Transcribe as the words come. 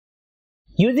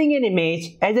using an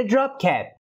image as a drop cap.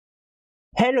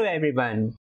 Hello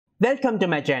everyone, welcome to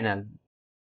my channel.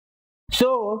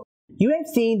 So, you have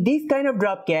seen these kind of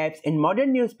drop caps in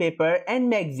modern newspaper and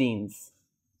magazines.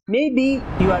 Maybe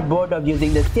you are bored of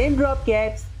using the same drop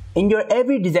caps in your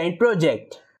every design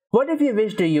project. What if you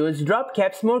wish to use drop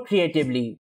caps more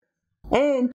creatively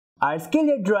and are skilled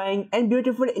at drawing and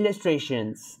beautiful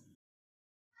illustrations?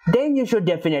 Then you should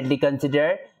definitely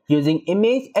consider using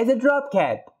image as a drop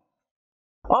cap.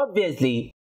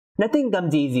 Obviously, nothing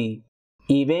comes easy.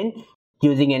 Even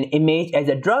using an image as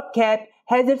a drop cap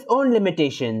has its own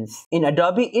limitations in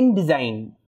Adobe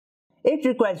InDesign. It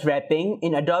requires wrapping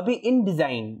in Adobe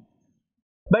InDesign.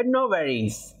 But no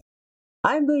worries.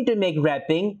 I'm going to make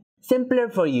wrapping simpler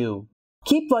for you.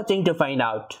 Keep watching to find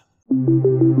out.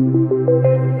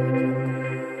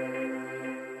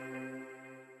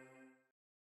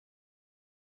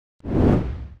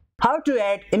 How to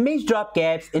add image drop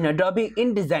caps in Adobe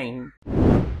InDesign.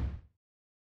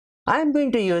 I'm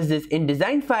going to use this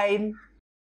InDesign file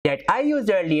that I used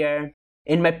earlier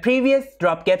in my previous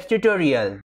drop caps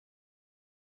tutorial.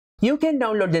 You can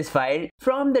download this file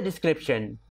from the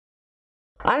description.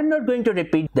 I'm not going to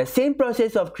repeat the same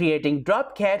process of creating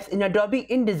drop caps in Adobe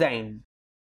InDesign.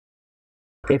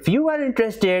 If you are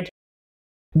interested,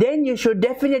 then you should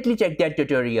definitely check that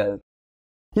tutorial.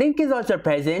 Link is also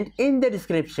present in the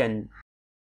description.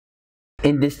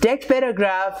 In this text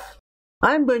paragraph,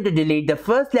 I'm going to delete the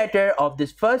first letter of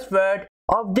this first word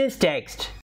of this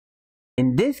text.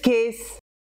 In this case,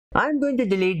 I'm going to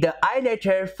delete the I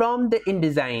letter from the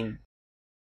InDesign.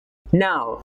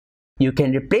 Now, you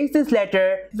can replace this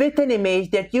letter with an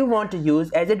image that you want to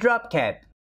use as a drop cap.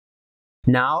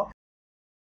 Now,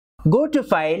 go to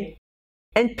File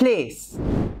and Place.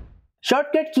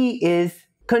 Shortcut key is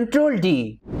Ctrl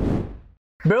D.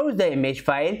 Browse the image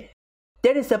file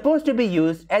that is supposed to be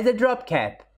used as a drop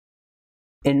cap.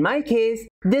 In my case,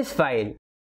 this file,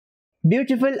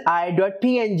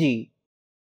 beautifuli.png.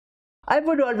 I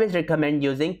would always recommend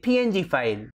using PNG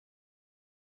file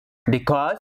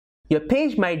because your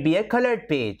page might be a colored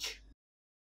page.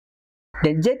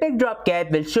 Then JPEG drop cap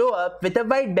will show up with a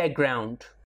white background.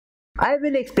 I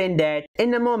will explain that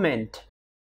in a moment.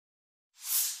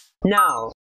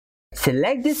 Now,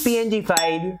 select this PNG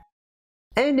file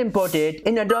and import it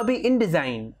in Adobe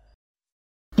InDesign.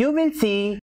 You will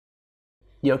see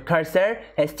your cursor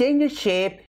has changed its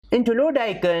shape into load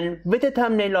icon with a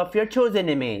thumbnail of your chosen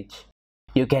image.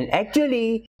 You can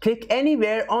actually click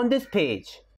anywhere on this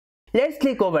page. Let's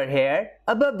click over here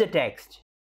above the text.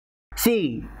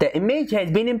 See, the image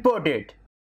has been imported.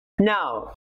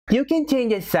 Now, you can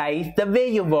change its size the way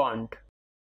you want.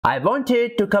 I want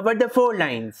it to cover the 4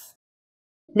 lines.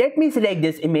 Let me select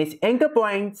this image anchor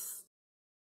points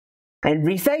and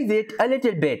resize it a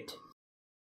little bit.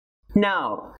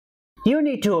 Now, you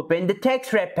need to open the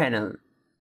text wrap panel.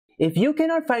 If you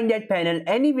cannot find that panel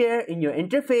anywhere in your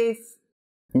interface,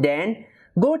 then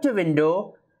go to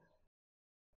Window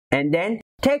and then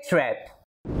Text Wrap.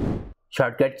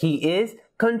 Shortcut key is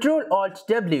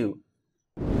Ctrl-Alt-W.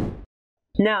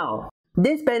 Now,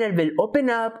 this panel will open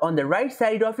up on the right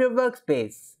side of your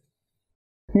workspace.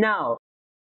 Now,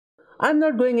 I'm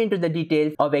not going into the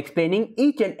details of explaining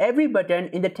each and every button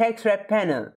in the text wrap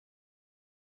panel.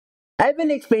 I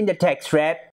will explain the text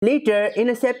wrap later in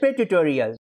a separate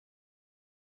tutorial.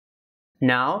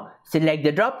 Now, select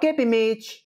the drop cap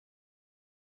image.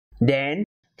 Then,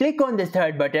 click on this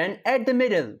third button at the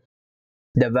middle,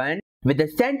 the one with the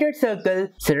centered circle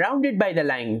surrounded by the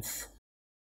lines.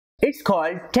 It's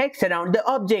called text around the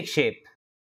object shape.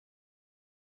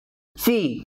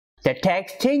 See, the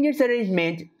text changes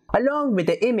arrangement along with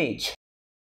the image.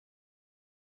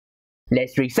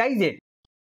 Let's resize it.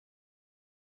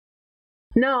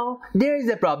 Now, there is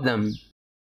a problem.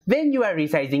 When you are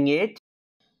resizing it,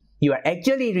 you are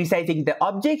actually resizing the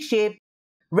object shape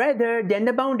rather than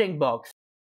the bounding box.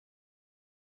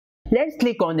 Let's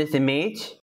click on this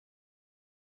image.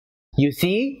 You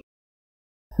see,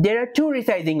 there are 2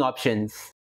 resizing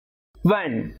options.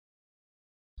 1.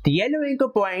 The yellow anchor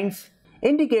points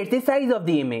indicate the size of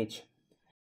the image.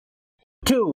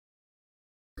 2.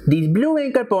 These blue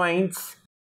anchor points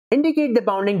indicate the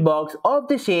bounding box of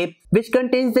the shape which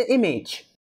contains the image.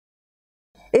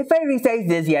 If I resize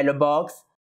this yellow box,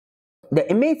 the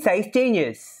image size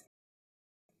changes.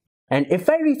 And if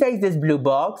I resize this blue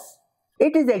box,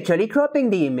 it is actually cropping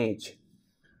the image.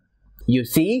 You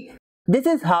see, this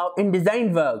is how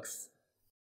InDesign works.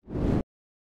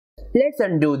 Let's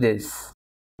undo this.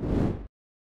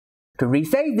 To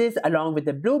resize this along with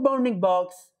the blue bounding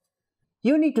box,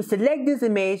 you need to select this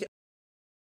image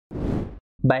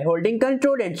by holding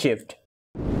Ctrl and Shift.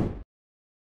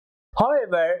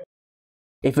 However,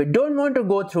 if you don't want to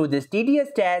go through this tedious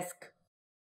task,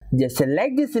 just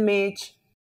select this image,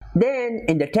 then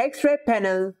in the text wrap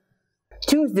panel,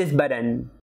 choose this button,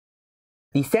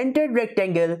 the centered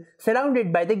rectangle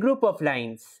surrounded by the group of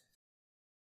lines.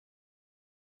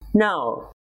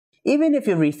 Now, even if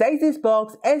you resize this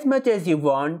box as much as you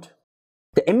want,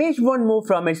 the image won't move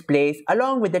from its place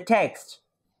along with the text.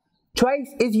 Choice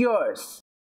is yours.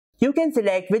 You can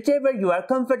select whichever you are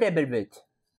comfortable with.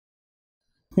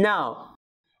 Now,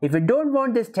 if you don't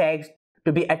want this text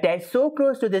to be attached so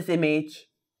close to this image,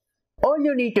 all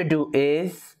you need to do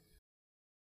is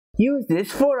use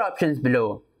these 4 options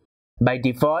below. By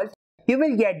default, you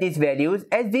will get these values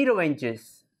as 0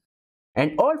 inches.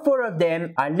 And all 4 of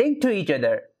them are linked to each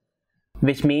other,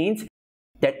 which means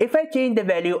that if I change the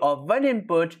value of one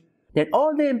input, then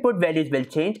all the input values will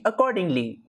change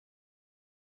accordingly.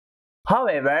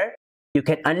 However, you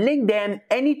can unlink them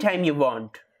anytime you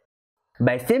want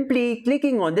by simply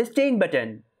clicking on this change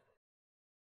button.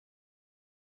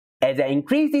 As I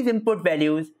increase these input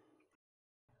values,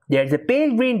 there is a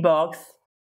pale green box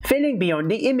filling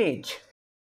beyond the image.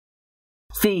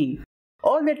 See,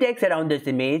 all the text around this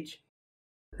image,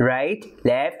 right,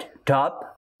 left,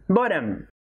 top, bottom,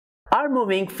 are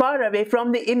moving far away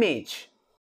from the image.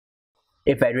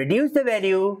 If I reduce the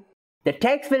value, the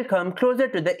text will come closer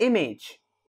to the image.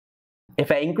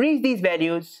 If I increase these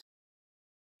values,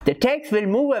 the text will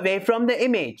move away from the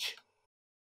image.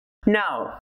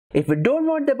 Now, if you don't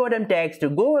want the bottom text to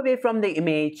go away from the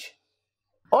image,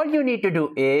 all you need to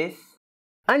do is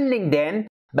unlink them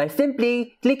by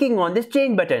simply clicking on this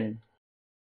change button.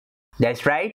 That's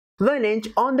right, 1 inch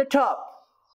on the top,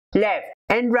 left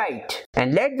and right,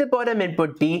 and let the bottom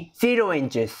input be 0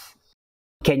 inches.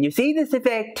 Can you see this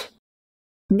effect?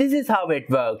 This is how it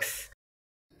works.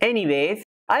 Anyways,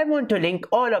 I want to link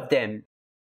all of them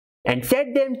and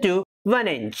set them to 1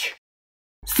 inch.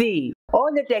 See,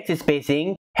 all the text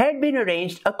spacing had been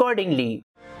arranged accordingly.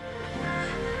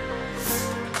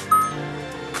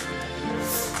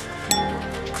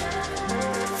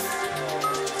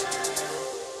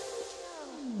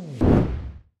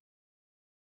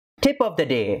 Tip of the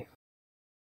day.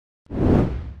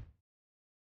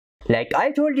 Like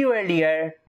I told you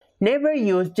earlier, never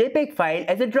use JPEG file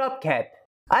as a drop cap.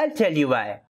 I'll tell you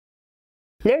why.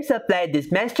 Let's apply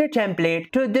this master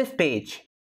template to this page.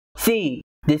 See,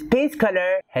 this page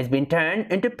color has been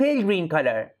turned into pale green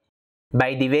color.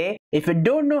 By the way, if you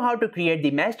don't know how to create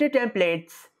the master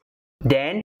templates,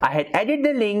 then I had added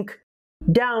the link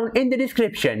down in the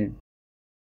description.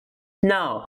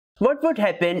 Now, what would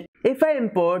happen if I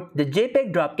import the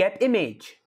JPEG drop cap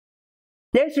image?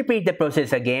 Let's repeat the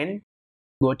process again.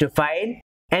 Go to File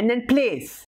and then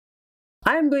Place.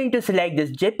 I am going to select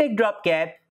this JPEG drop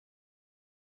cap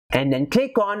and then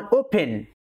click on Open.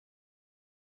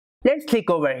 Let's click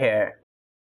over here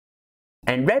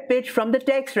and wrap it from the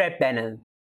text wrap panel.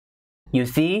 You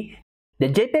see, the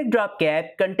JPEG drop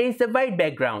cap contains the white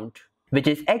background, which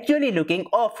is actually looking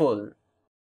awful.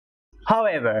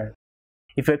 However,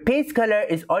 if your page color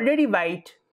is already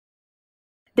white,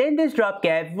 then this drop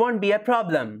cap won't be a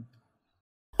problem.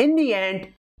 In the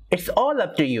end, it's all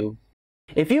up to you.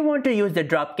 If you want to use the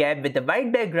drop cap with the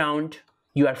white background,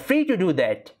 you are free to do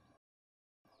that.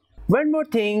 One more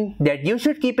thing that you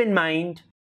should keep in mind,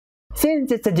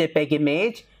 since it's a JPEG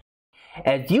image,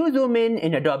 as you zoom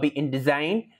in Adobe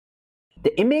InDesign,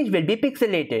 the image will be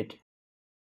pixelated.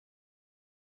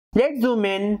 Let's zoom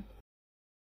in.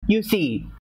 You see,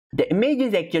 the image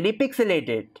is actually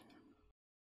pixelated.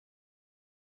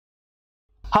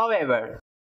 However,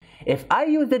 if I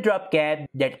use the drop cap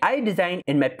that I designed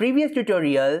in my previous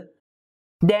tutorial,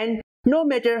 then no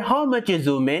matter how much you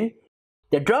zoom in,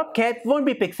 the drop cap won't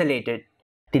be pixelated.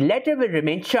 The letter will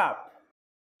remain sharp.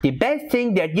 The best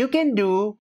thing that you can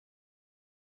do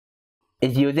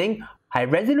is using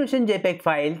high-resolution JPEG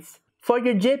files for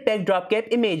your JPEG drop cap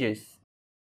images.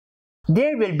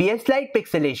 There will be a slight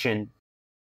pixelation,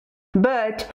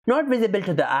 but not visible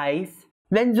to the eyes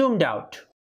when zoomed out.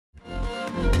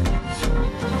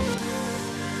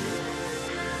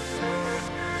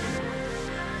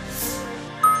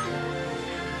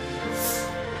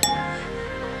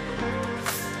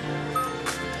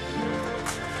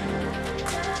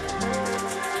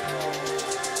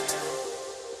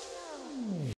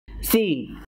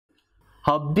 See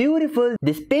how beautiful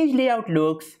this page layout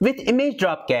looks with image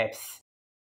drop caps.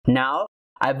 Now,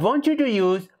 I want you to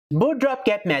use both drop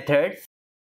cap methods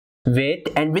with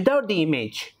and without the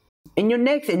image in your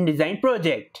next InDesign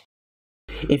project.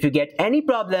 If you get any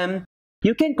problem,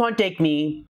 you can contact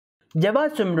me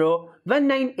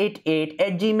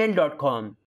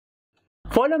javasumro1988@gmail.com.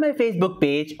 Follow my Facebook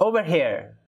page over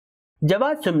here,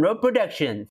 Jawad Sumro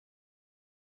Productions.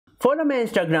 Follow my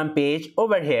Instagram page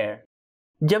over here,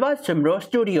 Jawad Sumro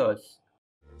Studios.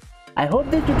 I hope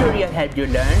this tutorial helped you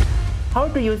learn how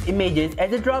to use images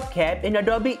as a drop cap in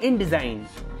Adobe InDesign.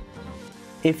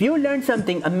 If you learned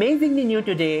something amazingly new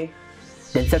today,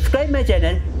 then subscribe my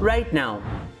channel right now.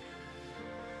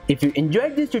 If you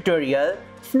enjoyed this tutorial,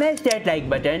 smash that like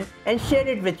button and share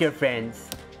it with your friends.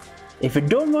 If you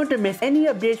don't want to miss any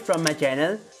updates from my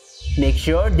channel, make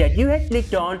sure that you have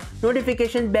clicked on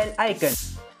notification bell icon.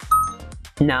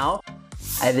 Now,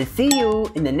 I will see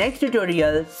you in the next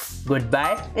tutorial.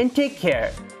 Goodbye and take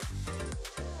care.